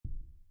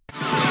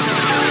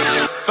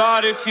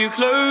But if you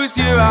close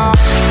your eyes,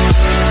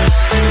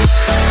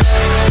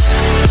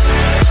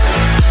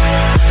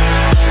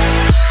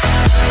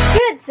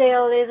 Good day,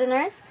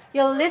 listeners.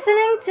 You're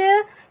listening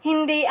to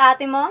Hindi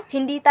Ate Mo,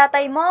 Hindi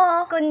tatay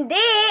mo,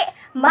 kundi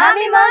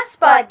Mami Mo's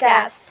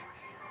Podcast.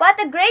 What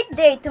a great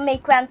day to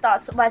make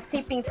kwentos was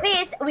sipping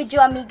this with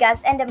you amigas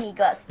and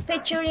amigos,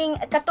 featuring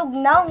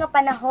katugnaw nga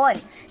panahon.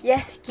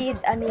 Yes, kid,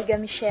 amiga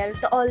Michelle,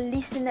 to all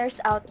listeners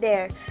out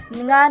there,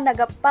 nga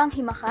nagapang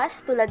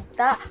himakas tulad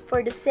ta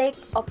for the sake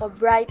of a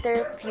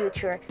brighter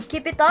future.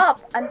 Keep it up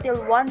until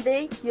one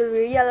day you'll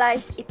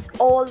realize it's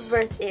all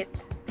worth it.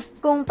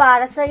 Kung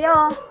para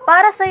sa'yo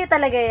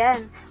talaga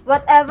yan.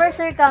 Whatever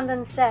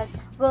circumstances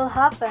will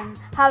happen,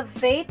 have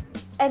faith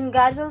and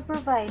God will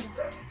provide.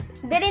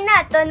 Dili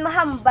naton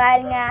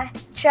mahambal nga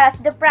trust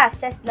the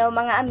process no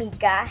mga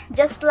amiga,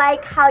 just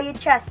like how you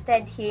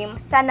trusted him,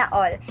 sana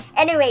all.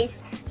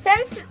 Anyways,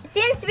 since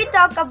we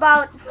talk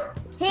about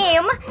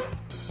him,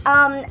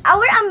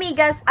 our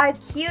amigas are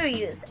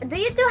curious. Do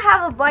you two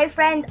have a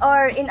boyfriend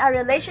or in a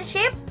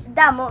relationship?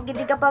 Damo,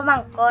 gidi ka pa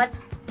mangkot?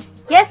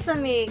 Yes,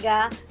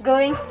 amiga.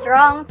 Going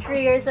strong,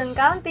 3 years and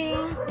counting.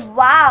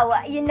 Wow,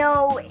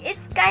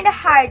 it's kind of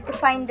hard to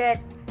find that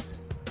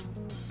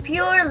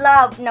pure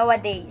love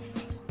nowadays.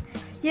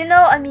 You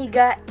know,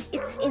 amiga,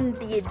 it's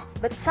indeed,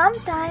 but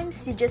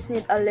sometimes you just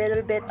need a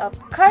little bit of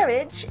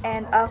courage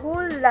and a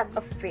whole lot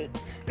of faith.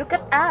 Look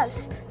at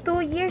us,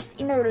 2 years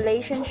in a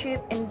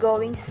relationship and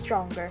going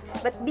stronger.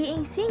 But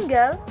being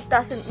single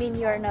doesn't mean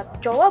you're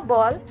not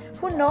joable.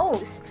 Who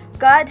knows?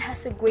 God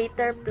has a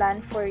greater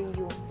plan for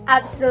you.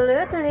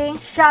 Absolutely.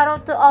 Shout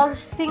out to all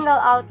single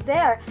out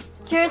there.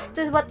 Cheers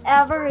to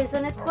whatever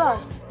reason it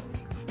was.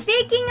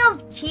 Speaking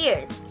of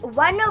cheers,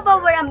 one of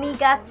our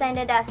amigas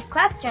sent us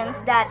questions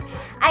that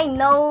I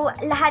know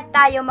lahat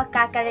tayo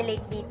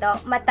makaka-relate dito.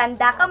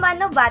 Matanda ka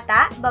man o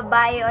bata,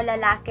 babae o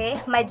lalaki,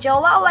 may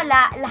jowa o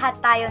wala, lahat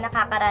tayo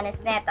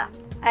nakakaranas neto.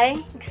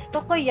 Ay,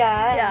 gusto ko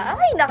yan. Yeah,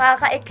 ay,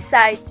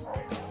 nakaka-excite.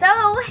 So,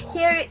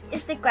 here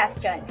is the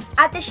question.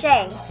 Ate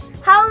Sheng,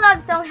 how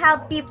love song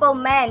help people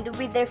mend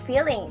with their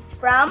feelings?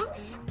 From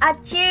a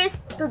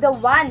cheers to the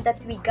one that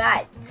we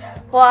got.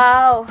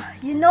 Wow!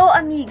 You know,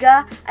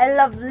 amiga, I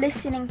love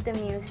listening to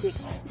music,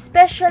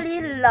 especially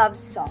love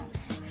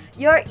songs.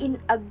 You're in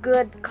a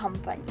good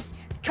company.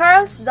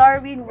 Charles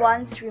Darwin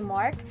once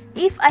remarked,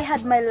 "If I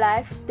had my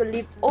life to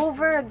live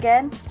over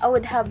again, I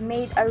would have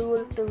made a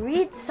rule to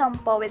read some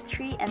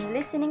poetry and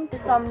listening to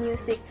some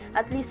music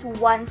at least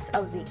once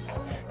a week."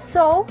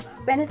 So,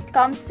 when it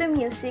comes to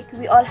music,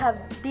 we all have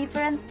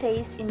different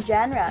tastes in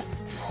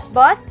genres,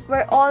 but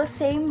we're all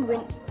same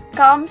when it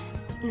comes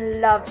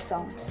in love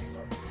songs.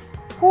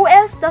 Who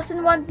else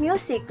doesn't want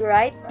music,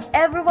 right?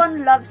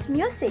 Everyone loves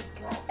music,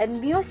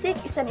 and music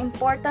is an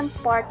important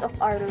part of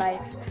our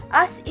life,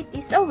 as it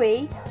is a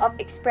way of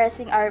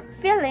expressing our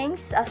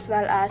feelings as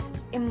well as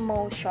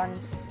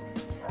emotions.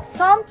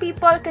 Some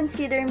people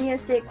consider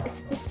music,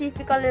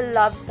 specifically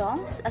love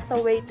songs, as a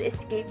way to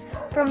escape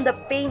from the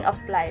pain of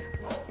life.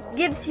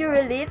 It gives you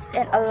reliefs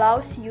and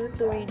allows you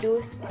to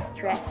reduce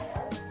stress.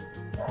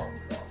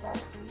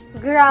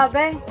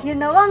 Grabe. You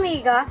know,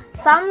 amiga,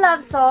 some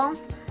love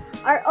songs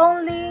are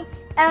only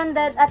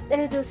ended at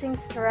reducing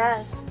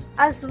stress.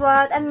 As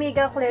what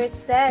Amiga Claire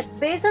said,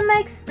 based on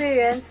my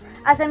experience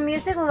as a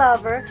music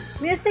lover,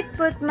 music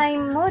put my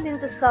mood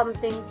into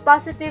something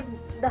positive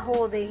the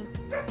whole day.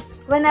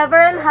 Whenever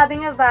I'm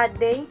having a bad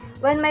day,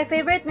 when my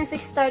favorite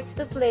music starts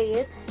to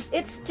play it,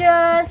 it's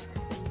just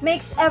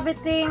makes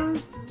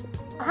everything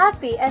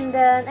happy and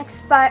then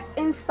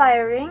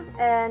inspiring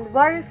and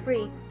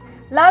worry-free.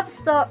 Love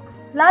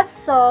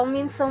song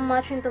means so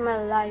much into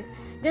my life.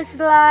 Just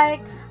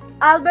like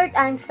Albert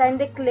Einstein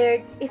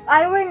declared, "If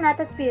I were not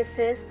a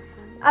physicist,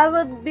 I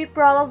would be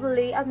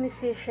probably a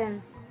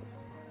musician."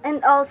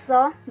 And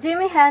also,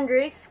 Jimi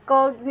Hendrix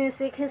called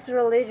music his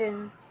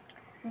religion.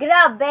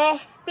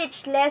 Grabe,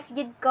 speechless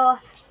gid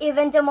ko.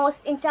 Even the most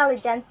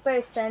intelligent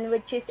person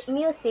would choose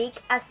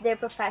music as their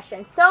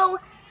profession. So,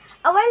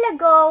 a while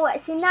ago,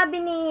 sinabi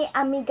ni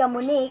Amiga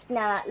Monique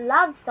na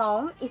love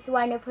song is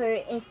one of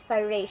her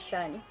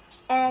inspiration.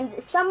 And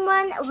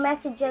someone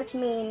messages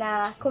me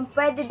na kung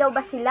pwede daw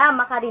ba sila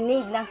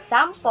makarinig ng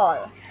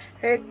sample.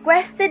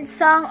 Requested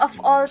song of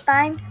all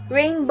time,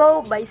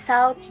 Rainbow by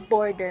South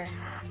Border.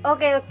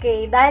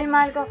 Okay. Dahil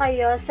mahal ko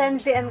kayo, send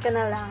VM ka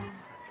na lang.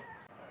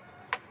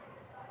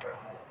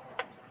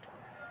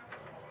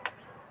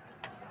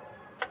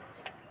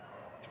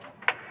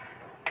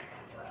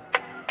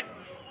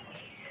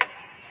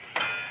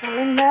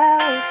 Falling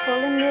out,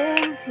 falling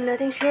in,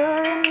 nothing sure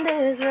in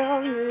this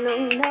world,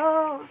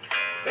 no.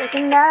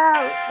 Breaking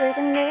out,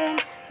 breaking in,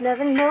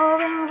 never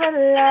knowing what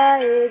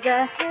lies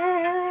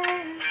ahead.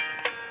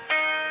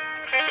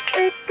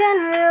 We can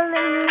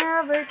really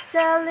never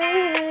tell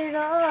it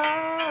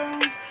all.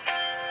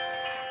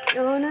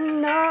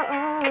 No.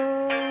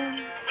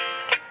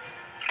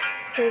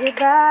 Say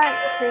goodbye,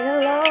 say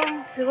hello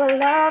to a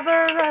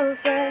lover or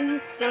friend.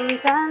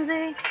 Sometimes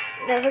we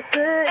never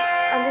could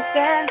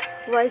understand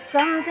why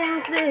some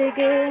things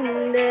begin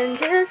and then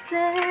just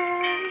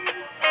end.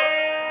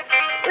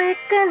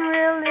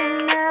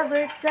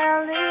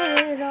 sell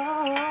it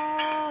all.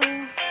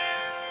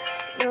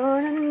 No,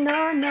 no,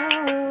 no, no.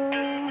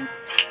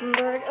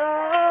 But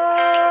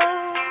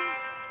oh,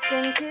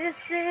 can't you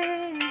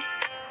see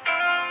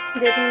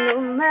that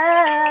no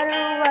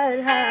matter what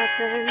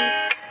happens,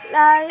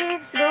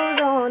 life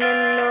goes on,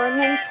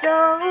 and so,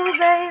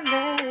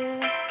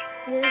 baby,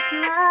 just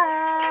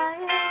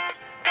smile.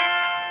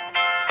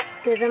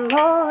 'Cause I'm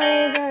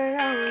always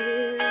around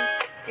you,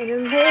 and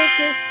it'll make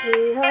you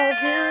see how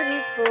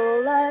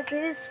beautiful life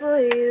is for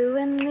you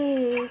and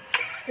me.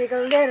 Take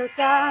a little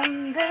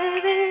time,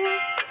 baby,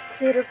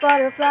 see the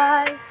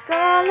butterflies,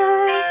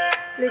 colors,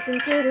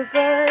 listen to the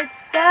birds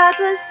that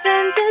were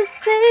sent to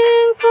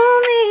sing for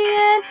me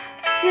and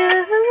you.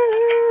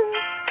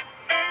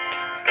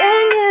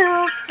 Can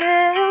you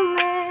feel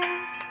me?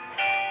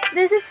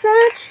 This is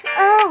such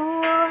a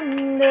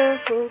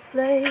wonderful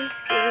place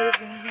to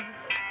be.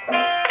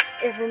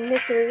 Even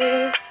if there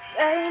is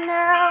pain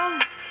now,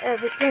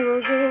 everything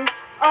will be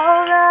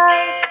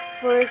alright.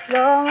 For as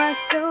long as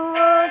the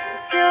world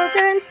still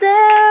turns,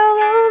 there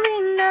will be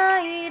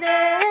night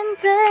and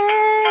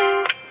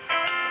day.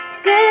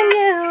 Can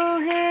you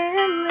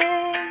hear me?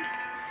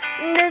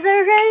 There's a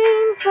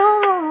rainbow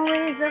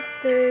always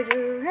after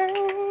the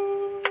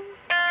rain.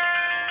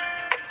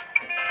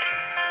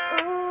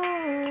 Ooh.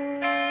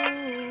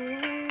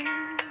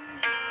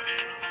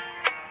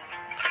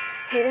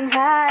 Hidden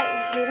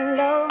high, hidden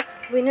low,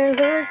 win or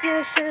lose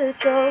you should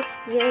go.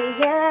 Yeah,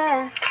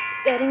 yeah.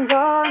 Getting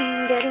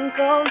warm, getting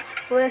cold,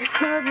 would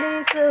it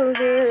be so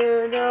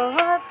good or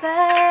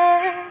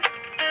bad?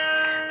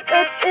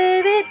 But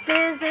baby,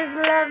 this is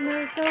love,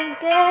 no, don't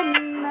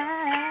get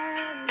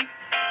mad.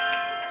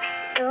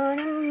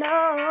 Don't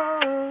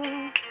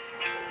know,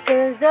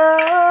 'cause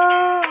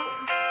oh,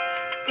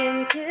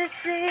 can't you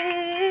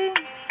see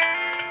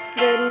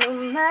that no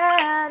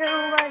matter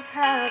what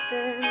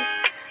happens,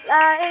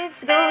 life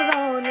goes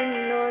on,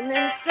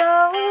 and so,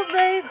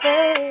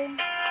 baby,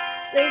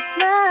 let's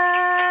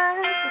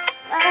smile,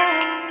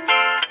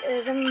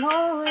 'cause I'm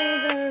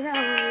always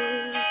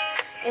around you,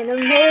 and I'll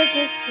make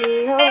you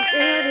see how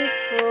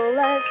beautiful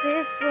life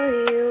is for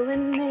you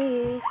and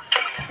me.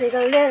 Take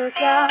a little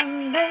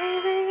time,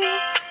 baby,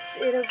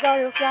 see the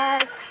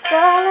butterflies,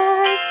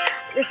 colors,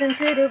 listen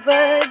to the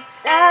birds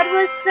that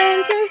were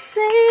sent to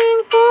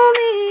sing for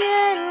me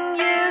and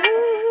you.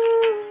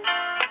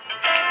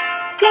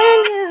 Can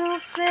you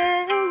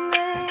feel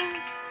me?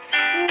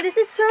 This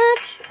is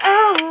such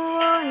a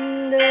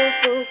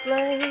wonderful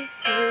place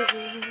to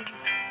be.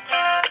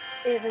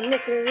 Even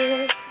if there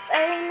is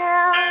pain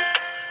now,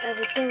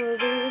 everything will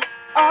be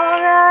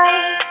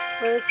alright.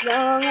 For as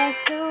long as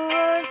the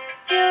world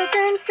still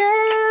turns,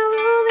 there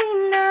will be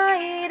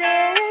night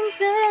and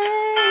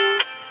day.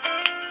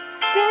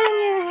 Can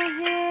you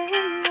hear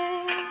me?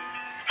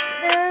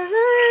 There's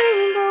a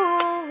rainbow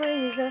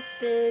always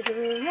after the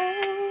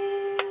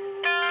rain.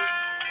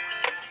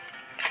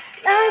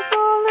 Life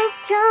full of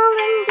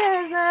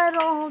challenges, not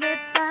all the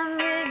time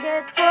we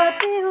get what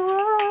we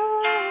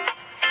want.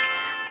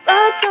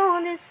 But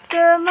don't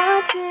despair,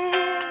 my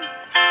dear.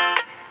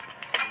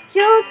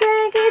 You'll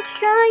take each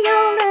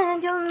trial and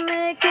you'll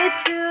make it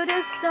through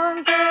the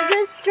storm, 'cause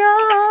you're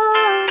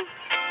strong.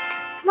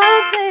 My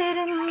faith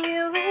in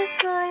you is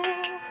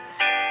higher.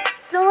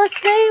 So I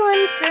say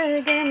once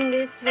again,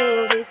 this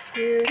world is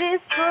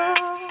beautiful.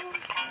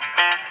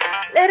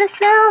 Let us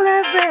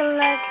celebrate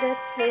life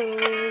that's so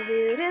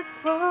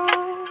beautiful.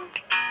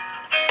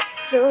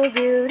 So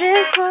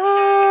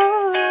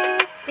beautiful.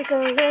 Take a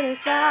little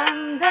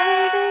time,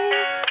 baby,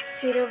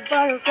 see the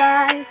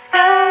butterflies,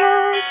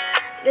 colors,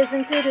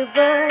 listen to the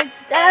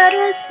birds that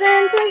were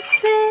sent to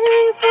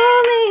sing for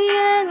me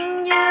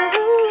and you.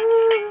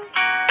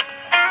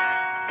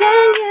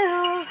 Can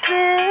you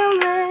feel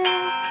me?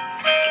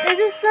 This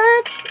is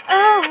such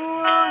a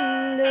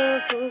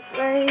wonderful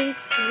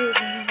place to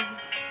be.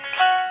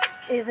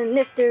 Even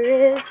if there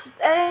is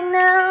pain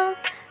now,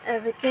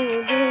 everything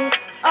will be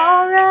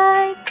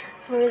alright.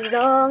 For as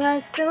long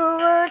as the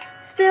world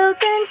still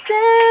turns,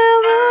 there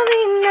will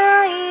be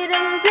night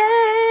and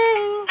day.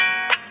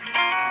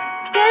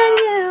 Can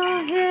you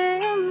hear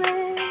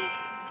me?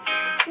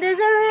 There's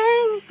a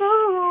rainbow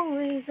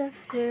always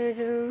after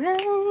the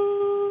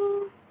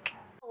rain.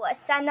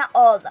 Sana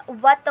all.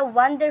 What a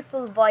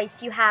wonderful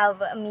voice you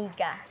have,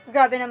 Amiga.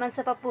 Grabe naman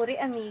sa papuri,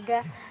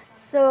 amiga.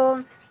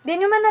 So, di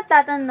nyo man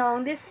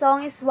natatanong, this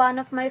song is one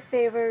of my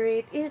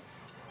favorite.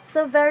 It's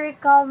so very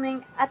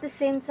calming at the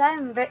same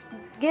time,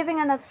 giving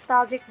a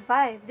nostalgic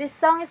vibe. This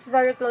song is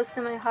very close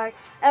to my heart.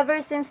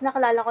 Ever since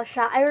nakalala ko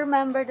siya, I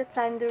remember the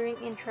time during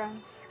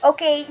intrams.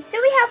 Okay,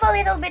 so we have a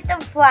little bit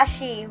of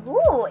flashy.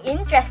 Ooh,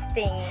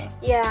 interesting.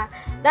 Yeah,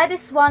 that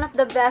is one of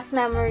the best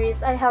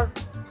memories I have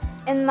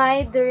in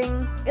my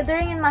during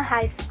in my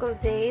high school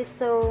days.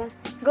 So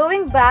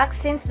going back,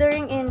 since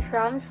during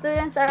intram,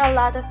 students are a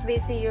lot of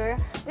busier.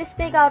 We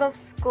sneak out of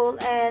school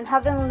and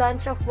having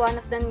lunch of one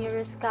of the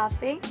nearest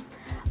cafe.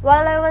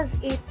 While I was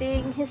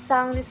eating, he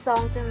sang this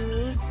song to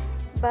me,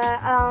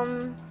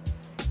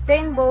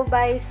 Rainbow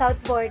by South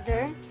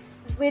Border.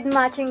 with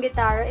matching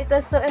guitar. It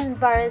was so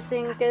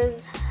embarrassing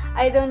because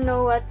I don't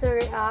know what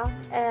to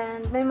react,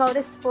 and my mouth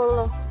is full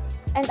of,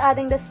 and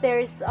adding the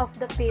stares of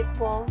the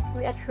people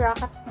we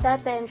attract the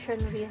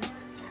attention with.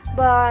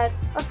 But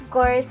of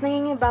course,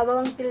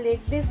 nangingibabaw ang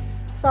pilig. This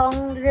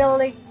song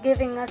really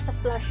giving us a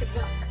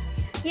flashback.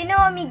 You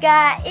know,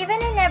 amiga, even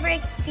I never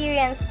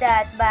experienced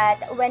that, but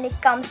when it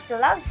comes to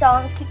love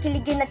song,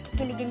 kikiligin at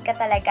kikiligin ka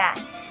talaga.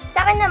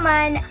 Sa akin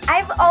naman,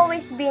 I've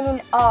always been in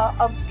awe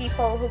of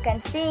people who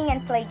can sing and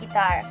play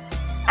guitar.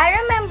 I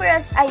remember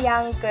as a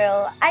young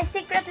girl, I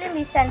secretly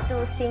listened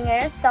to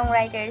singers,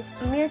 songwriters,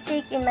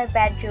 music in my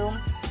bedroom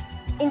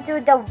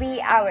into the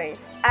wee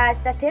hours.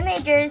 As a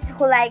teenager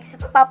who likes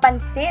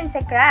papansin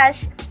sa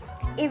crush,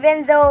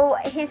 even though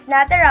he's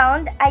not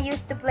around, I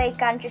used to play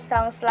country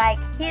songs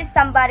like He's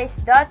Somebody's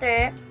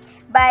Daughter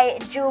by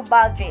Drew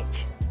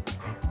Baldridge.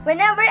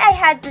 Whenever I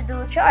had to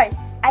do chores,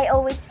 I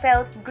always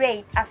felt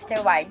great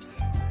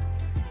afterwards.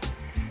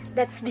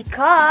 That's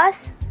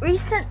because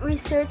recent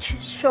research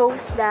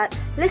shows that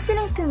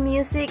listening to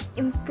music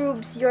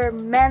improves your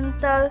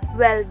mental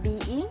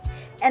well-being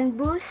and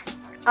boosts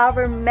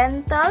our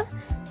mental,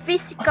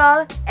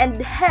 physical, and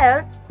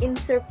health in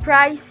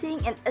surprising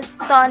and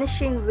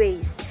astonishing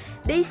ways.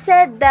 They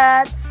said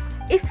that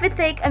if we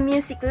take a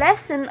music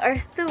lesson or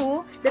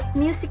two, that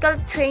musical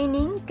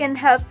training can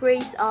help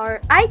raise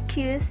our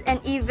IQs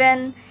and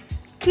even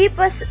keep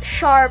us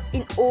sharp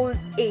in old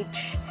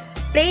age.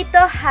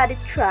 Plato had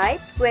it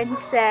right when he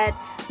said,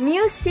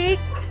 music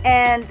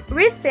and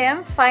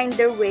rhythm find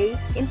their way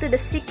into the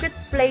secret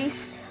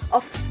place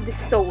of the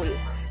soul.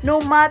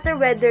 No matter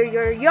whether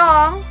you're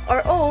young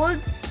or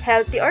old,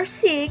 healthy or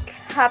sick,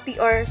 happy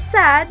or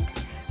sad,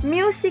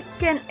 music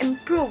can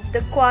improve the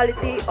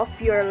quality of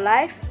your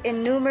life in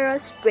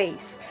numerous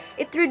ways.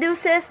 It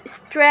reduces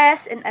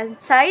stress and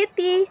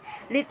anxiety,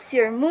 lifts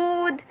your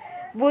mood,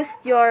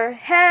 boosts your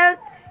health,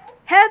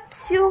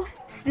 helps you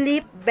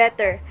sleep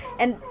better,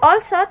 and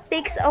also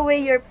takes away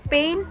your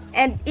pain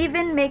and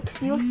even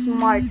makes you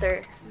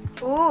smarter.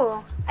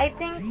 I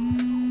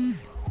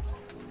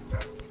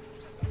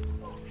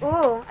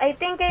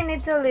think I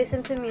need to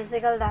listen to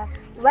music a lot.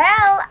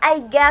 Well,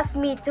 I guess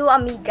me too,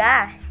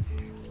 amiga.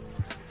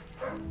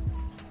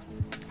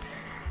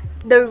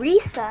 The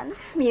reason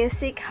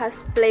music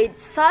has played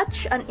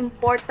such an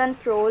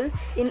important role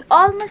in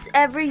almost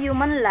every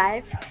human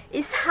life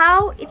is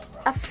how it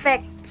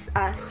affects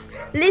us.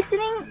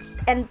 Listening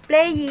and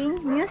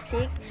playing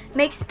music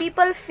makes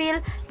people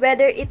feel,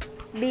 whether it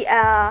be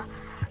a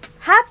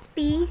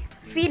happy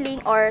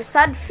feeling or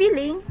sad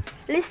feeling.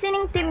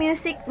 Listening to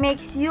music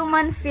makes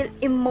human feel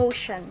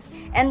emotion,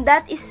 and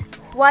that is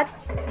what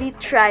we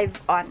thrive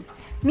on.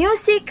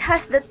 Music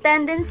has the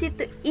tendency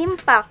to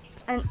impact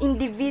an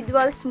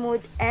individual's mood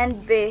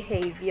and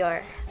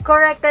behavior.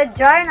 Corrected,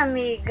 Jarn,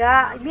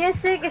 amiga.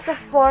 Music is a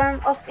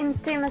form of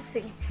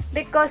intimacy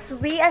because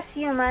we as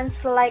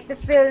humans like the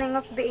feeling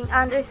of being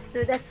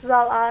understood as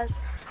well as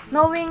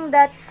knowing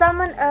that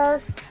someone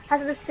else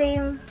has the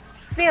same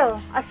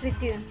feel as we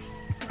do.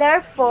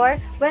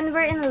 Therefore, when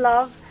we're in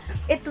love,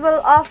 it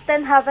will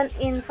often have an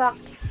impact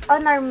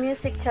on our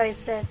music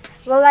choices.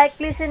 We like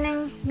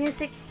listening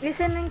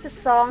to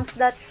songs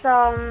that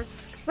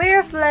we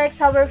reflect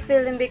how we're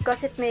feeling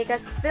because it makes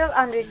us feel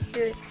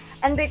understood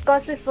and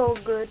because we feel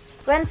good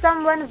when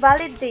someone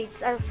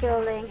validates our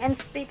feeling and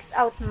speaks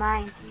out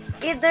mine,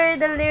 either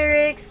the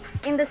lyrics,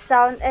 in the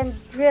sound and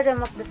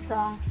rhythm of the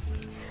song.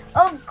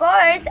 Of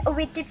course,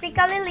 we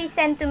typically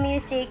listen to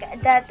music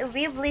that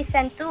we've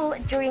listened to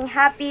during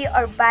happy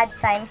or bad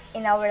times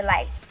in our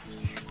lives.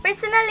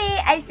 Personally,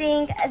 I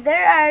think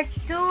there are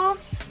two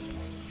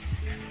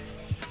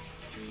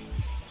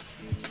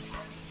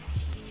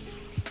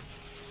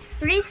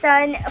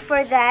reasons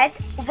for that.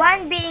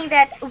 One being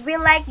that we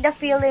like the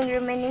feeling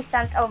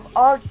reminiscent of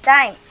old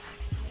times.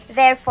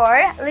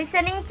 Therefore,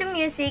 listening to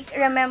music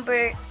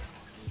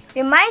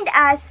remind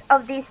us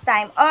of this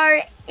time,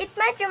 or it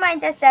might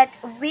remind us that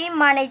we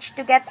managed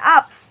to get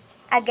up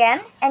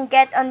again and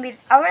get on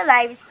with our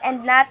lives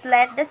and not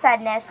let the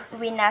sadness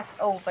win us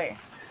over.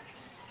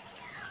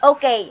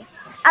 Okay,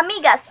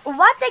 amigas,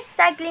 what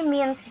exactly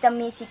means the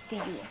music to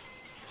you?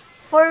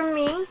 For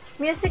me,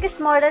 music is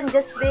more than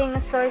just being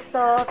a source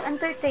of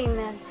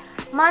entertainment.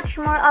 Much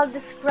more, I'll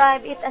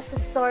describe it as a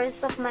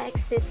source of my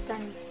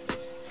existence.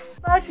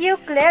 How about you,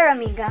 Claire,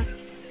 amiga?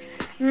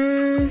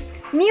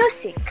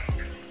 Music.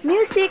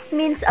 Music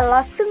means a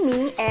lot to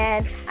me,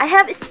 and I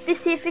have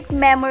specific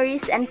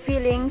memories and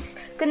feelings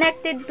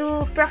connected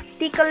to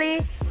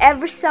practically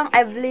every song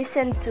I've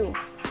listened to.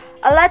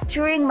 A lot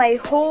during my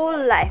whole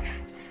life.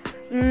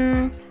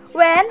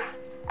 When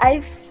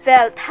I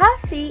felt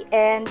happy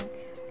and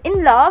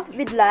in love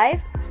with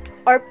life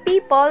or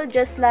people,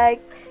 just like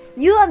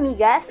you,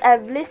 amigas,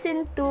 I've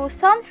listened to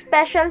some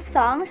special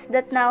songs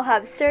that now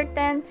have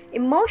certain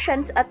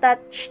emotions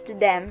attached to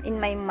them in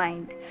my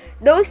mind.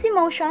 Those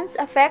emotions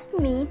affect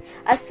me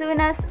as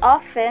soon as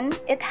often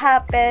it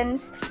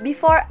happens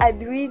before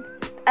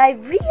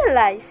I've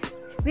realized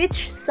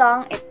which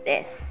song it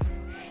is.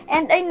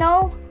 And I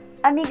know,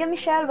 amiga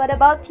Michelle, what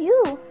about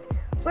you?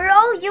 We're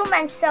all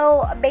humans,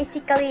 so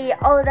basically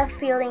all the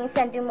feelings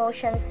and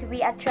emotions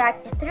we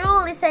attract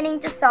through listening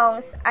to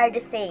songs are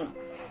the same.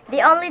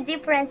 The only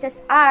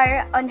differences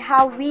are on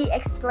how we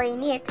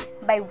explain it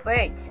by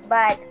words.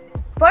 But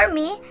for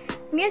me,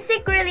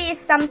 music really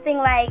is something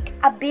like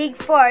a big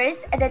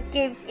force that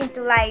gives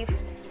into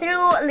life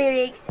through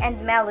lyrics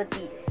and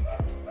melodies.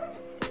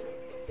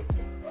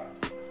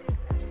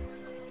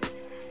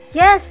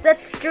 Yes,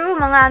 that's true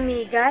mga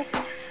amigas.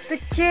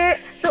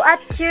 To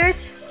add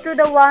cheers to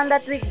the one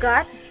that we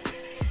got.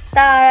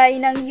 Taray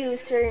ng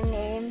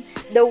username,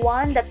 the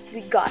one that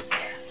we got.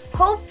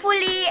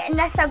 Hopefully,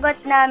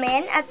 nasagot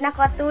namin at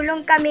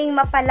nakatulong kaming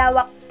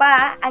mapalawak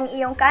pa ang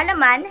iyong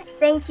kaalaman.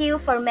 Thank you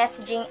for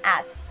messaging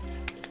us.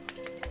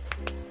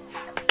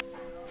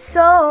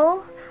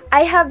 So,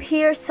 I have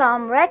here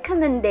some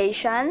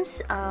recommendations.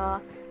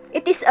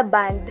 It is a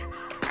band.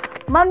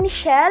 Ma'am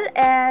Michelle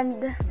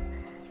and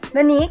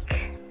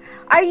Monique,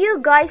 are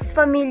you guys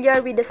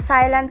familiar with the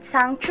Silent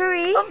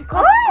Sanctuary? Of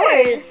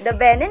course! The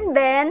Ben and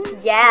Ben?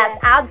 Yes,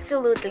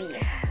 absolutely.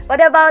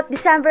 What about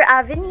December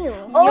Avenue?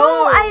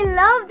 Oh, I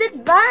love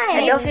that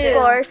band! And of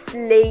course,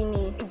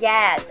 Lainey.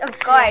 Yes, of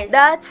course.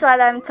 That's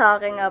what I'm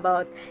talking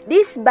about.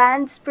 These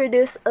bands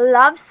produce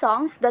love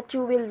songs that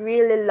you will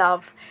really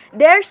love.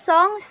 Their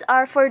songs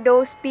are for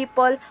those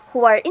people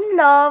who are in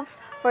love,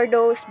 for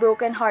those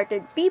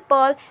broken-hearted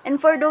people,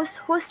 and for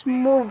those who's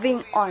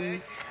moving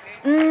on.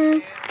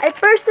 I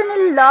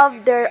personally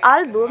love their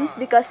albums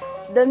because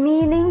the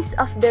meanings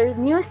of their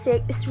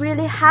music is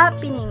really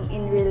happening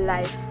in real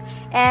life.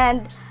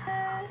 And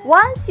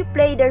once you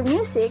play their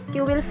music,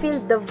 you will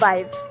feel the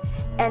vibe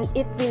and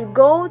it will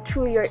go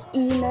through your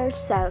inner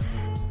self.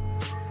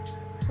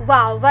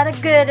 Wow, what a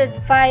good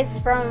advice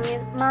from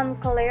Ma'am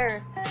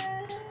Claire.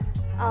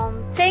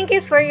 Thank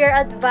you for your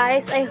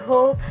advice. I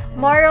hope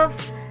more of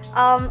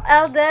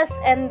eldest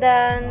and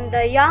then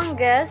the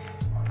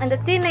youngest and the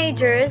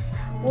teenagers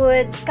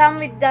would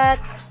come with that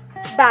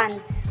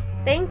bands.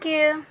 Thank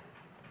you.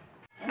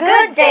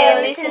 Good day,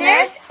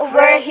 listeners!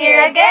 We're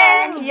here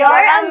again, your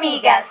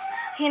amigas.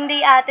 Hindi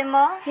ate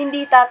mo?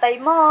 Hindi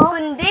tatay mo.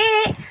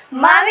 Kundi,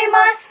 Mami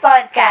Mo's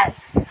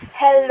Podcast.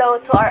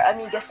 Hello to our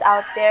amigas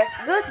out there.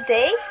 Good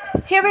day.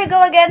 Here we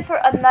go again for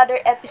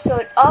another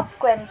episode of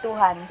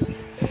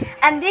Kwentuhans.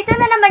 Andito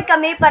na naman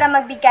kami para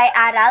magbigay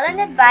aral and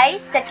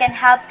advice that can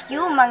help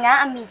you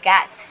mga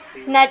amigas.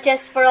 Not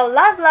just for a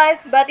love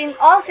life, but in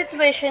all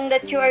situations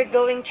that you are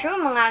going through,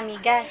 mga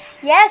amigas.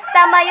 Yes,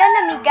 tama yon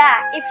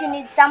amiga. If you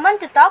need someone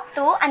to talk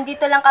to,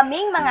 andito lang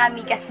kaming mga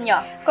amigas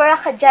nyo. Kora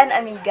ka dyan,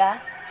 amiga.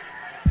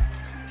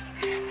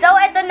 So,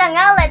 eto na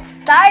nga,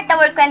 let's start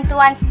our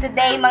kwentuhans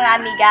today, mga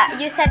amiga.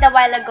 You said a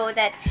while ago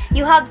that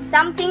you have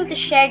something to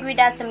share with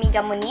us,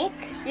 amiga Monique.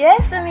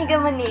 Yes, amiga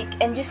Monique,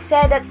 and you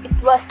said that it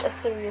was a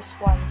serious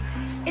one.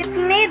 It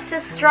needs a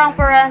strong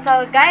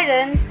parental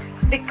guidance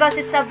because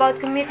it's about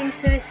committing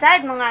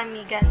suicide, mga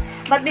amigas.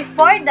 But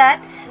before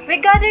that,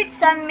 we gathered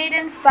some myth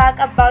and fact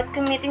about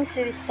committing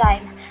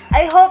suicide.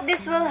 I hope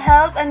this will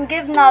help and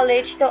give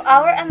knowledge to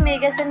our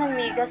amigas and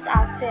amigas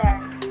out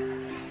there.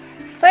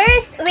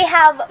 First, we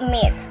have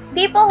myth.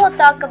 People who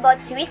talk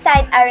about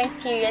suicide aren't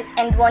serious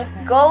and won't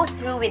go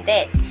through with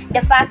it.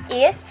 The fact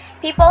is,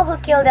 people who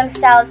kill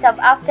themselves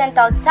have often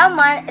told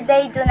someone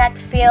they do not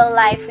feel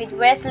life is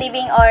worth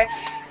living or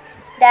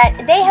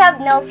that they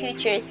have no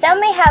future. Some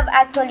may have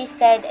actually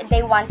said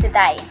they want to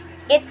die.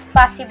 It's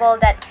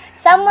possible that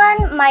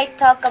someone might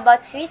talk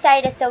about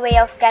suicide as a way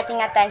of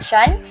getting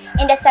attention,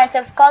 in the sense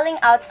of calling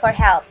out for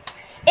help.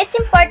 It's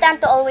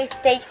important to always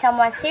take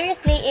someone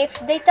seriously if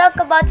they talk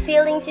about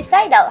feeling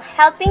suicidal.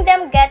 Helping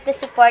them get the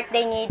support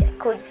they need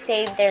could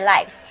save their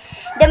lives.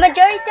 The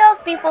majority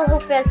of people who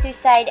feel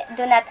suicide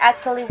do not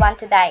actually want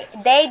to die.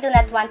 They do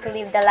not want to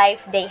live the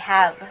life they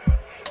have.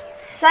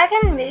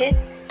 Second myth,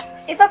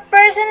 if a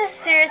person is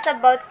serious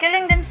about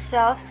killing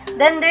themselves,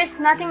 then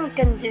there's nothing you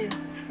can do.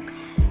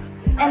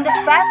 And the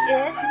fact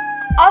is,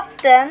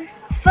 often,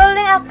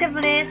 feeling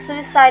actively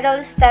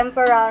suicidal is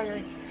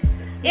temporary.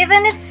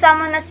 Even if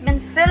someone has been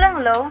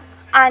feeling low,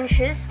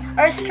 anxious,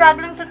 or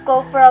struggling to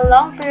cope for a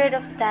long period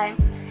of time,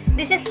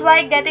 this is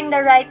why getting the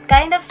right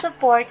kind of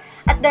support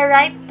at the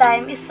right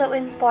time is so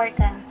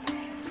important.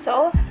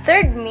 So,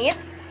 third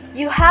myth,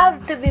 you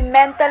have to be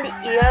mentally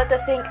ill to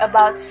think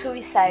about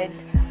suicide.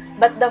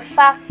 But the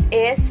fact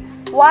is,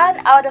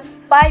 1 out of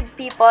 5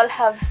 people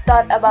have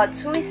thought about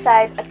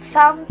suicide at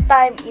some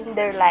time in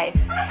their life.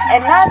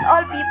 And not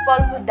all people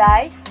who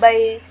die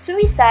by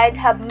suicide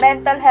have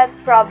mental health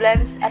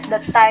problems at the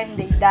time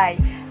they die.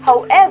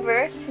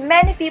 However,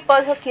 many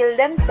people who kill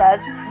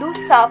themselves do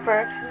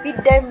suffer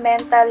with their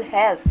mental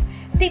health,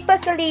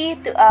 typically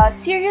to a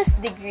serious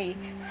degree.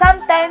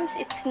 Sometimes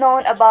it's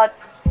known about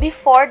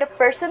before the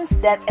person's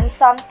death and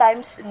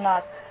sometimes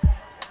not.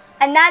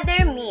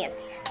 Another myth.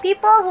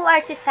 People who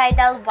are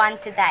suicidal want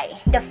to die.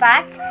 The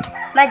fact,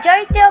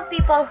 majority of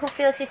people who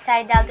feel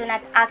suicidal do not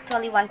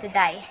actually want to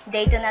die.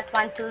 They do not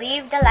want to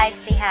live the life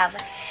they have.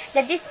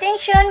 The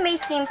distinction may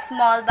seem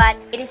small, but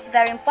it is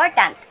very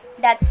important.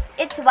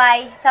 It's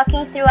why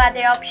talking through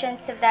other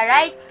options at the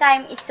right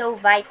time is so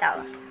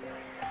vital.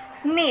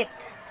 Myth.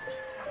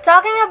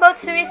 Talking about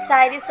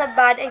suicide is a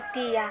bad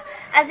idea,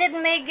 as it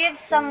may give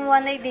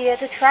someone idea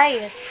to try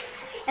it.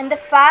 And the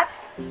fact,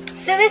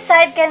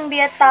 suicide can be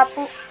a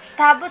taboo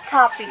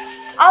topic.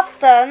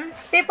 Often,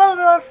 people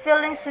who are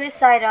feeling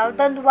suicidal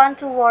don't want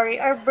to worry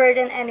or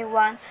burden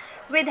anyone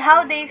with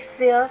how they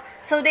feel,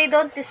 so they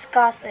don't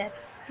discuss it.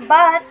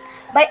 But,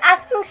 by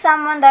asking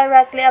someone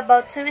directly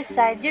about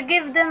suicide, you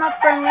give them a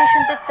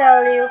permission to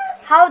tell you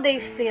how they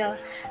feel.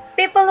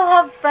 People who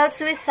have felt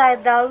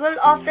suicidal will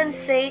often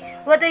say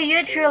what a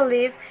huge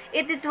relief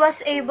it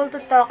was able to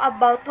talk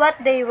about what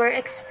they were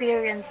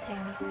experiencing.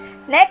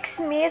 Next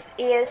myth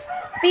is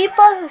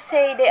people who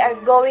say they are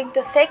going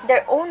to take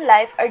their own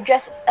life are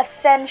just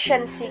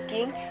attention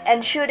seeking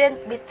and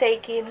shouldn't be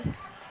taken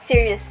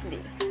seriously.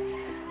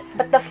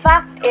 But the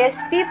fact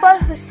is, people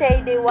who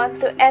say they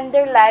want to end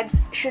their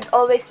lives should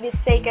always be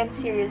taken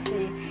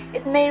seriously.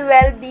 It may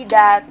well be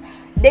that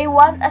they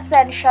want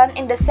attention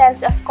in the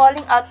sense of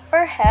calling out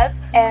for help,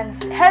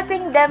 and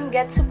helping them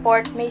get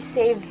support may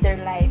save their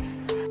life.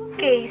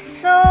 Okay,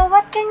 so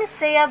what can you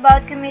say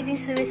about committing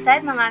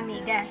suicide, mga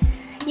amigas?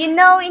 You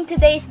know, in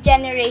today's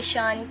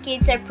generation,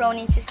 kids are prone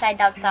in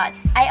suicidal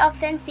thoughts. I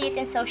often see it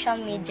in social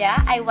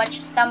media. I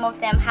watch some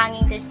of them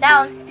hanging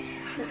themselves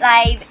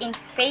live in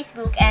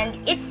Facebook, and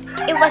it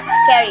was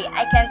scary.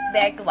 I can't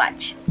bear to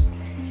watch.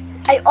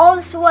 I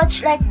also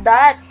watch like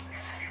that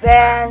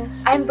when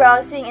I'm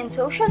browsing in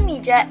social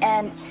media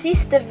and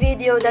sees the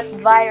video that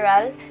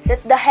viral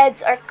that the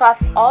heads are cut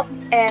off,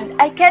 and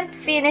I can't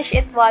finish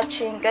it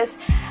watching because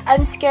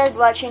I'm scared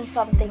watching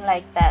something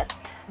like that.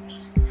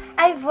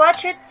 I've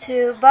watched it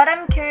too, but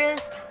I'm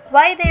curious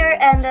why they are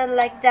ended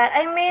like that.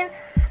 I mean,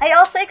 I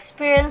also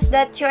experienced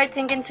that you are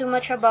thinking too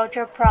much about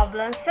your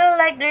problem, feel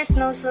like there's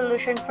no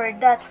solution for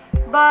that,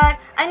 but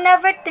I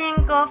never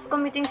think of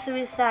committing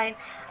suicide.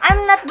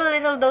 I'm not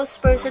belittle those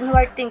person who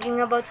are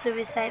thinking about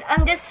suicide.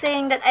 I'm just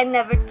saying that I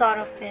never thought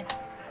of it.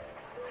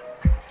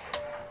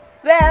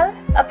 Well,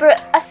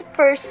 as a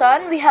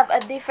person, we have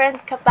a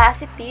different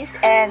capacities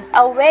and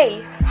a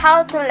way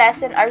how to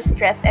lessen our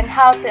stress and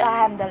how to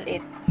handle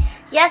it.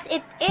 Yes,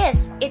 it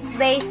is. It's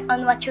based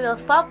on what you will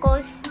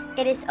focus.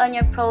 It is on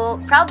your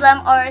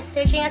problem or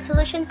searching a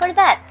solution for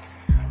that.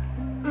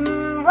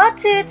 What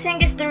do you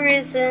think is the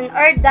reason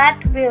or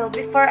that will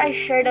before I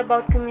shared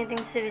about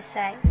committing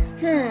suicide?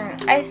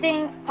 I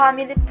think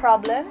family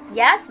problem.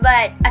 Yes,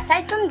 but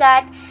aside from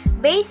that,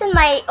 based on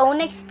my own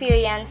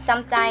experience,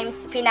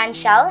 sometimes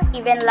financial,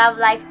 even love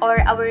life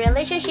or our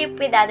relationship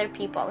with other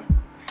people.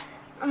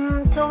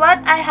 To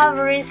what I have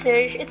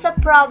researched, it's a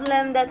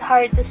problem that's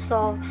hard to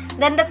solve.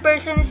 Then the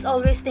person is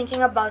always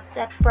thinking about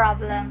that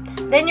problem.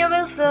 Then you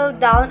will feel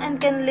down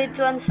and can lead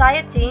to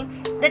anxiety,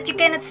 that you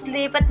cannot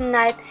sleep at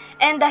night,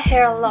 and the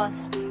hair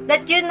loss.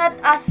 That you not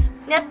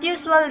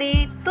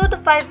usually 2 to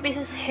 5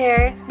 pieces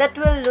hair that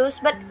will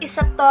lose, but is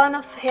a ton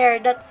of hair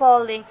that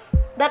falling.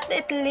 That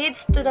it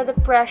leads to the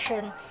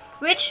depression,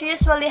 which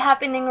usually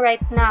happening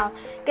right now,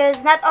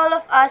 because not all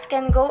of us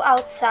can go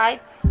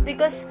outside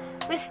because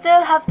we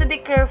still have to be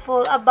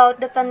careful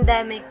about the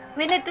pandemic.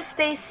 We need to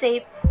stay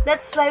safe.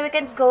 That's why we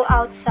can't go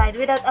outside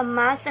without a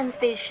mask and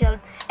face shield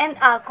and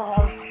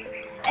alcohol.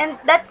 And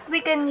that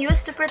we can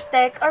use to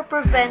protect or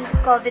prevent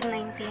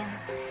COVID-19.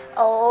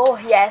 Oh,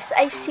 yes,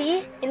 I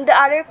see in the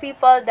other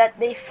people that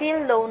they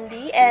feel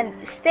lonely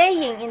and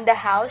staying in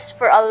the house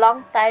for a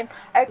long time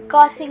are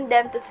causing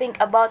them to think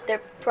about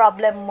their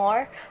problem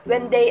more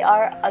when they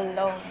are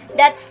alone.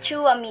 That's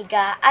true,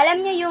 amiga.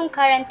 Alam niyo yung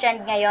current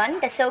trend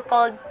ngayon, the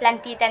so-called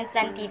plantitan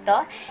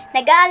plantito?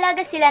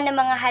 Nag-aalaga sila ng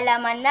mga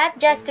halaman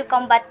not just to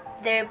combat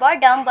their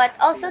boredom but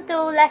also to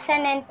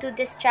lessen and to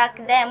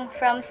distract them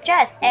from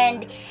stress.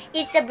 And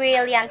it's a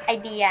brilliant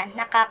idea.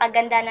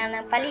 Nakakaganda na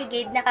ng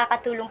paligid,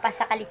 nakakatulong pa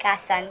sa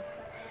kalikasan.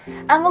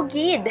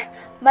 Amugid!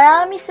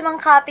 Marami sa mga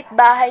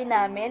kapitbahay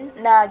namin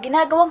na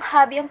ginagawang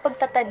hobby ang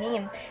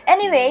pagtatanim.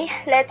 Anyway,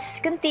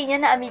 let's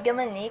continue na, Amiga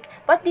Monique.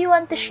 What do you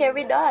want to share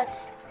with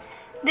us?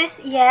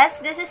 This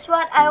is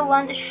what I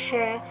want to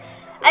share.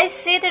 I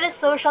see to the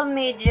social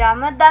media,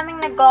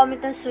 madaming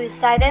nag-comment ng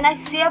suicide, and I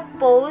see a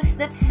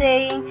post that's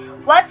saying,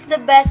 what's the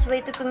best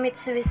way to commit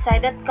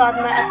suicide, that caught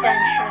my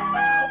attention.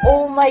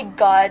 Oh my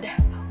God!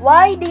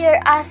 Why they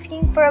are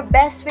asking for a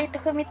best way to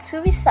commit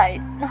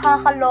suicide?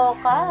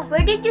 Nakakaloka.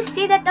 Where did you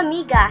see that,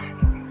 amiga?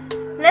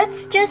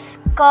 Let's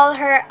just call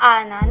her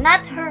Anna,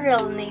 not her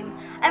real name.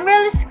 I'm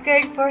really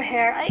scared for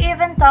her. I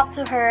even talked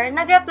to her.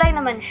 Nag-reply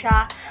naman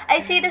siya. I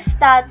see the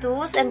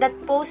status and that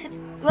post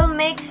will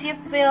makes you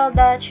feel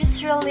that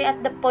she's really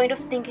at the point of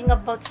thinking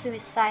about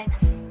suicide.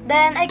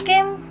 Then I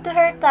came to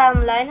her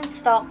timeline and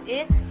stalked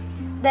it.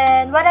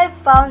 Then what I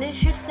found is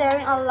she's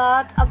sharing a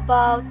lot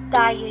about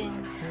dying.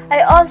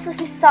 I also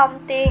see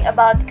something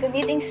about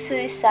committing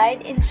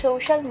suicide in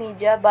social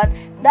media, but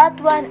that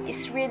one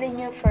is really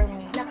new for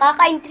me.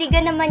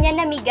 Nakaka-intriga naman yan,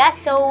 amiga.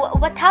 So,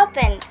 what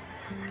happened?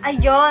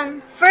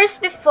 Ayon,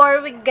 first before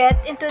we get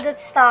into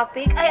that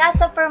topic, I asked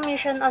a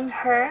permission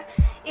on her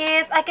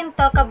if I can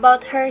talk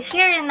about her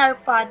here in our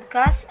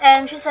podcast,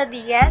 and she said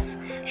yes.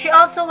 She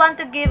also want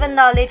to give a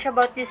knowledge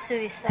about this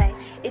suicide.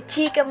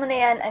 Ichika mo na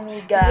yan,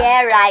 amiga.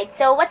 Yeah, right.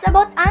 So, what's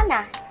about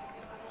Anna?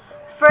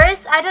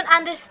 First, I don't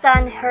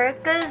understand her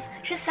because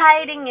she's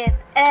hiding it,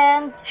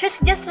 and she's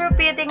just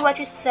repeating what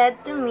she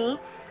said to me.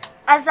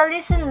 As a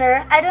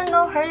listener, I don't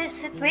know her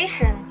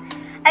situation.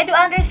 I do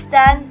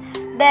understand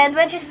then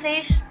when she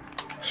says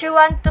she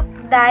want to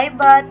die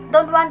but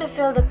don't want to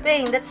feel the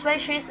pain. That's why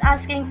she is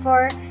asking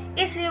for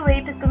easy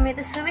way to commit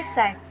a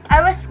suicide.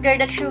 I was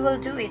scared that she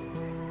will do it.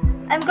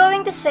 I'm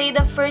going to say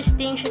the first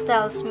thing she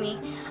tells me.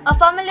 A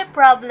family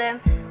problem,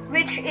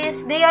 which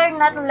is they are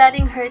not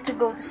letting her to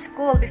go to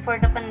school before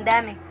the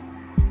pandemic.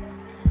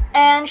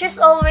 And she's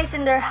always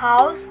in their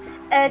house,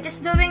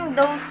 just doing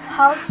those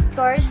house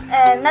chores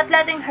and not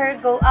letting her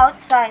go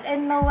outside,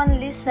 and no one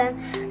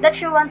listened that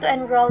she want to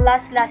enroll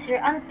last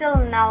year until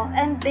now,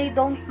 and they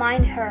don't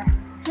mind her.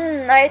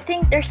 I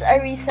think there's a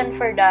reason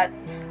for that.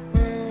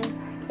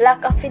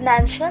 Lack of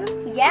financial?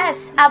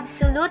 Yes,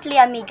 absolutely,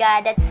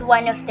 amiga. That's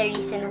one of the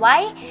reason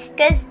why.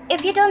 Because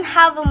if you don't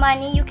have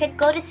money, you can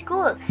go to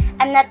school.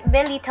 I'm not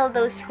belittle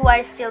those who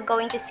are still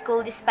going to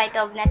school despite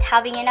of not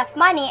having enough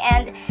money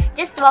and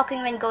just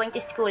walking when going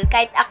to school.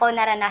 Kahit ako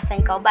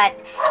naranasan ko. But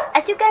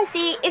as you can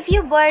see, if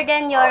you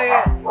broaden your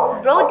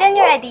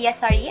idea,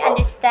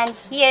 understand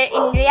here,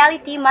 in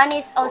reality, money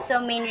is also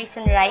main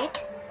reason, right?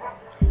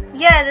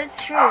 Yeah,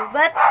 that's true,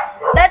 but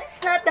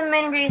that's not the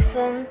main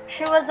reason.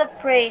 She was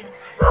afraid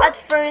at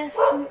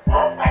first,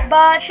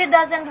 but she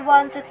doesn't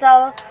want to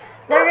tell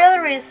the real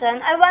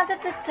reason. I wanted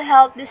to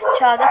help this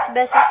child as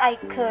best as I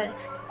could.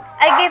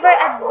 I gave her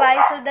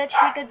advice so that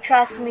she could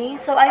trust me,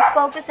 so I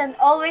focused and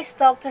always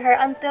talked to her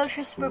until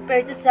she's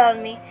prepared to tell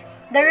me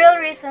the real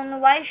reason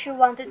why she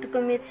wanted to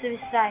commit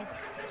suicide.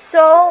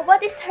 So,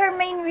 what is her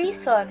main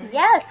reason?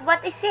 Yes,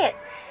 what is it?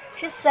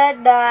 She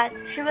said that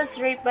she was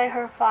raped by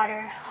her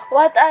father.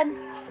 What an...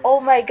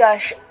 Oh my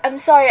gosh, I'm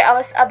sorry, I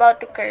was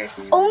about to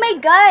curse. Oh my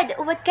god,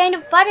 what kind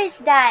of father is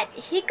that?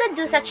 He could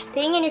do such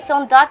thing in his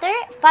own daughter?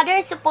 Father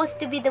is supposed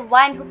to be the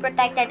one who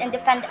protected and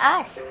defend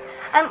us.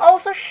 I'm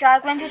also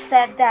shocked when she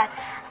said that.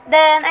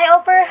 Then I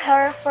offer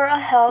her for a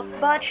help,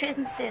 but she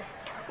insists.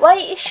 Why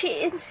is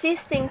she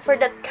insisting for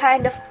that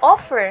kind of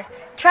offer?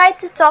 Try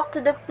to talk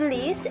to the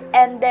police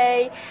and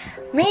they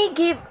may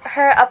give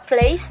her a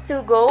place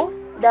to go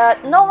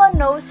that no one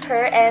knows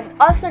her, and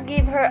also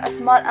give her a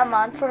small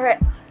amount for her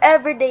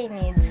everyday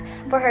needs,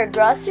 for her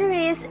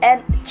groceries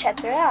and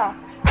etc.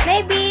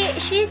 Maybe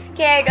she's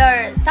scared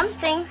or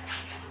something.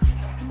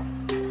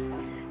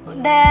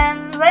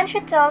 Then when she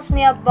tells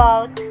me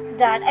about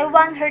that, I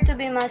want her to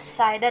be my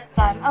side that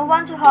time. I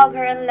want to hug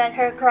her and let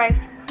her cry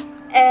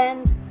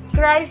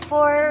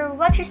for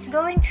what she's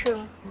going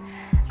through.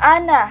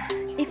 Anna,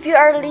 if you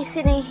are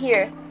listening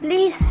here,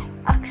 please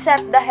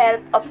accept the help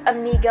of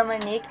Amiga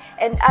Monique,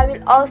 and I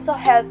will also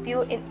help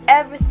you in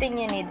everything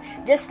you need.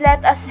 Just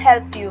let us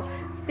help you.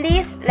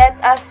 Please let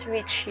us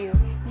reach you.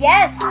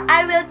 Yes,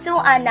 I will too,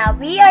 Anna.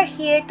 We are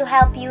here to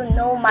help you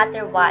no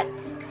matter what.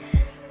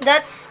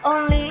 That's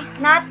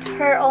not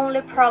her only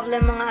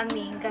problem, mga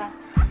amiga.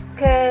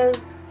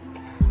 Cause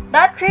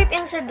that rape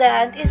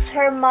incident is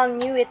her mom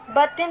knew it,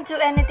 but didn't do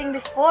anything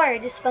before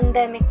this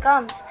pandemic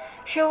comes.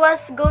 She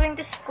was going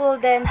to school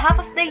then half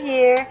of the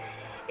year.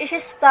 She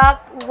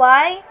stopped.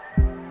 Why?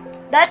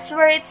 That's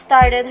where it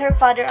started. Her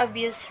father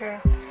abused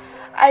her.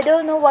 I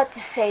don't know what to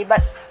say,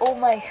 but oh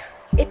my,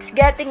 it's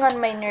getting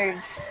on my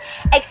nerves.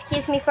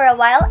 Excuse me for a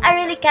while. I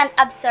really can't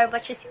absorb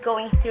what she's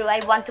going through.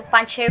 I want to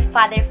punch her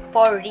father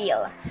for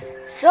real.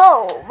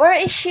 So, where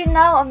is she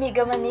now,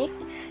 Amiga Monique?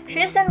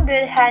 She's in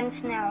good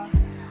hands now.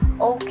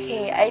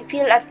 Okay, I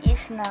feel at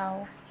ease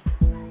now.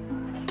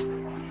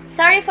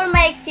 Sorry for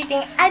my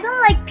exiting. I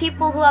don't like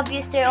people who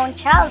abuse their own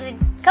child.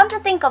 Come to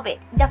think of it,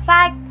 the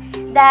fact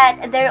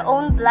that their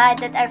own blood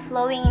that are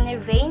flowing in their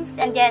veins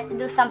and yet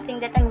do something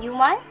that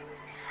unhuman?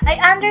 I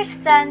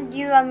understand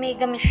you,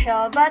 Amiga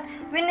Michelle, but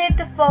we need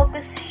to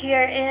focus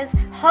here is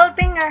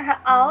helping her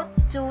out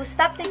to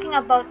stop thinking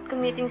about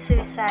committing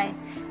suicide.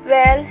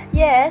 Well,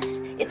 yes,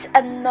 it's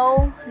a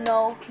no,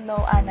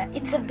 Anna.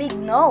 It's a big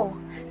no.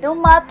 No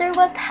matter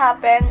what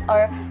happened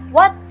or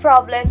what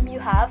problem you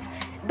have,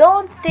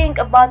 don't think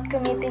about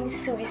committing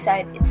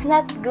suicide. It's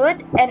not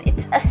good and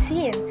it's a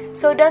sin.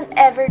 So don't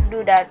ever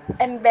do that.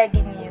 I'm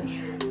begging you.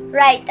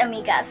 Right,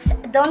 amigas.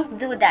 Don't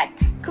do that.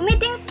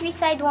 Committing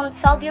suicide won't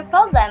solve your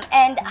problem.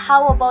 And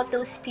how about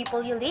those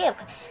people you live?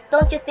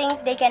 Don't you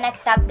think they can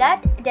accept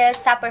that? They'll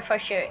suffer for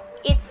sure.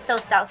 It's so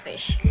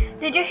selfish.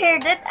 Did you hear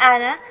that,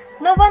 Anna?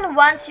 No one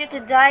wants you to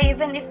die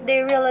even if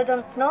they really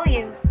don't know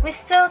you. We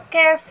still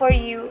care for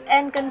you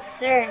and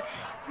concern.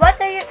 What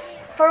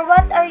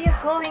are you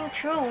going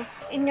through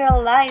in your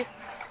life?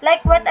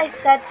 Like what I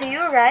said to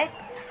you, right?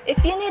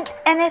 If you need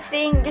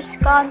anything,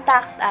 just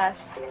contact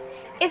us.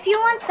 If you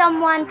want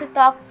someone to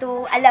talk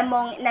to, alam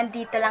mong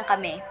nandito lang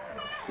kami.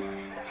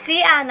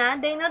 See, Anna,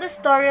 they know the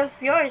story of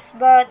yours,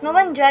 but no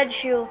one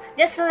judge you.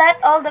 Just let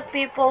all the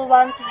people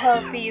want to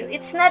help you.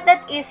 It's not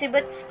that easy,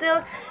 but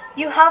still,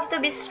 You have to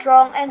be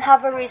strong and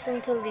have a reason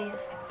to live.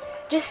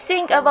 Just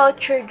think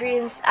about your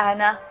dreams,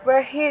 Anna.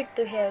 We're here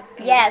to help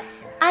you.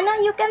 Yes,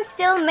 Anna, you can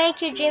still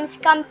make your dreams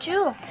come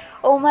true.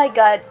 Oh my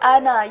God,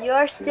 Anna, you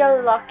are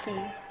still lucky.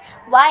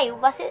 Why?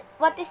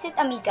 What is it,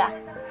 amiga?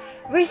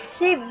 We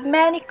received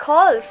many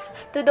calls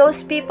to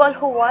those people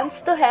who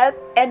wants to help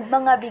and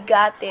mga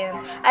bigatin.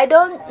 I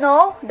don't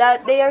know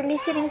that they are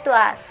listening to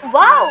us.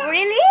 Wow,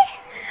 really?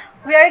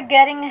 We are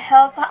getting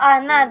help,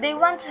 Anna. They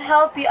want to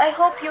help you. I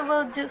hope you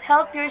will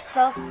help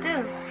yourself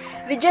too.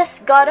 We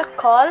just got a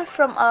call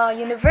from a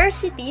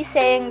university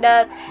saying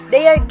that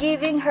they are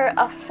giving her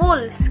a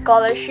full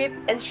scholarship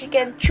and she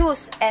can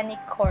choose any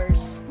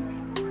course.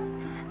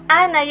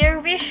 Anna, your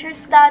wish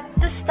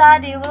to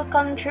study will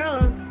come true.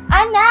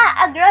 Anna,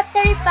 a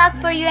grocery pack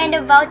for you and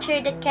a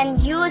voucher that can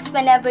use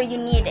whenever you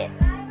need it.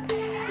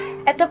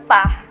 Eto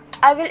pa,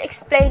 I will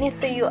explain it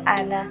to you,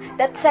 Anna,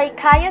 that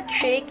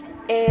psychiatric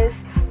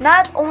is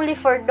not only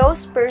for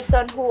those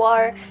person who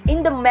are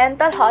in the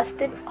mental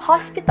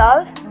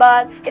hospital,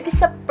 but it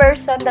is a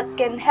person that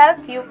can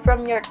help you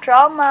from your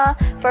trauma,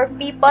 for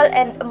people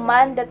and a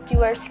man that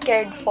you are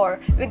scared for.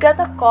 We got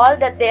a call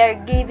that they are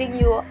giving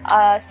you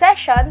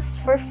sessions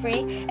for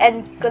free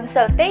and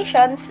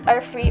consultations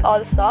are free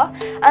also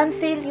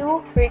until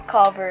you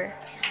recover.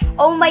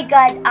 Oh my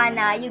God,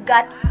 Anna, you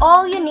got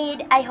all you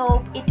need. I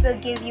hope it will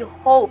give you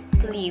hope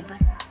to live.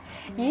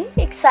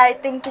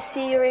 Exciting to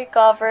see you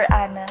recover,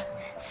 Anna.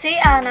 See,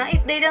 Anna,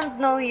 if they don't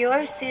know you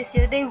or sees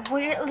you, they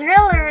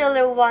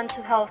really want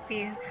to help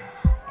you.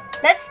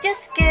 Let's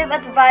just give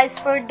advice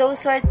for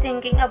those who are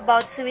thinking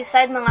about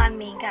suicide, mga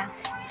amiga.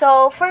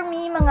 So, for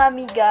me, mga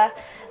amiga,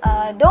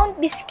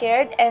 don't be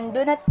scared and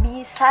do not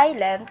be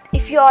silent.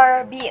 If you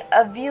are being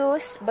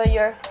abused by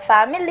your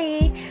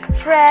family,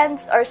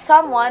 friends, or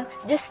someone,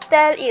 just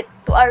tell it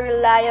to a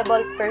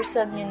reliable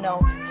person you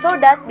know so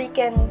that they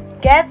can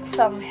get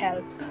some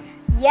help.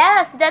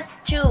 Yes,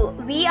 that's true.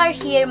 We are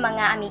here,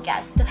 mga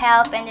amigas, to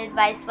help and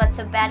advise what's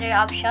a better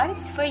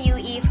options for you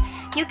if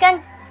you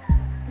can't.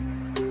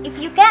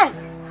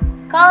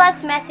 Call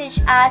us, message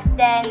us,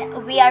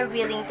 then we are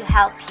willing to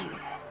help you.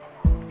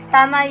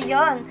 Tama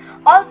yon.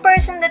 All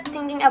person that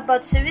thinking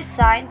about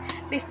suicide,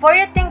 before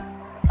you think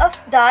of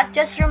that,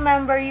 just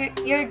remember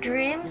your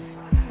dreams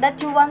that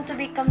you want to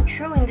become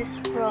true in this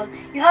world.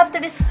 You have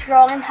to be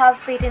strong and have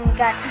faith in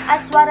God.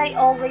 As what I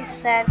always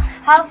said,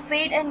 have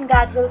faith and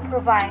God will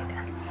provide.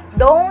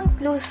 Don't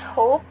lose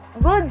hope.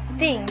 Good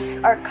things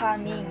are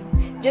coming.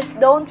 Just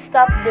don't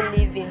stop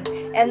believing.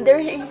 And there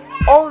is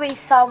always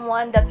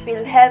someone that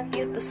will help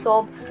you to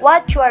solve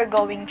what you are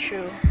going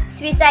through.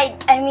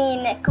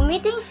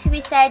 Committing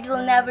suicide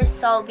will never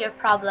solve your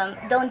problem.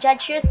 Don't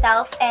judge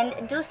yourself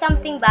and do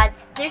something bad.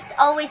 There's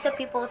always a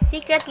people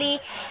secretly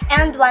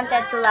and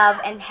wanted to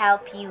love and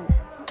help you.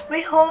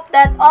 We hope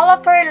that all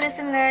of our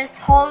listeners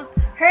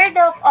heard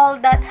of all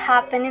that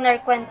happened in our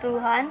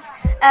kwentuhans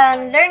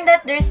and learned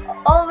that there's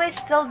always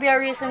still be a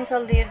reason to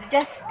live.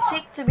 Just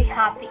seek to be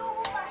happy.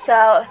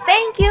 So,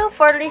 thank you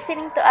for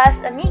listening to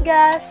us,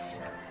 amigas.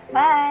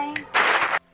 Bye!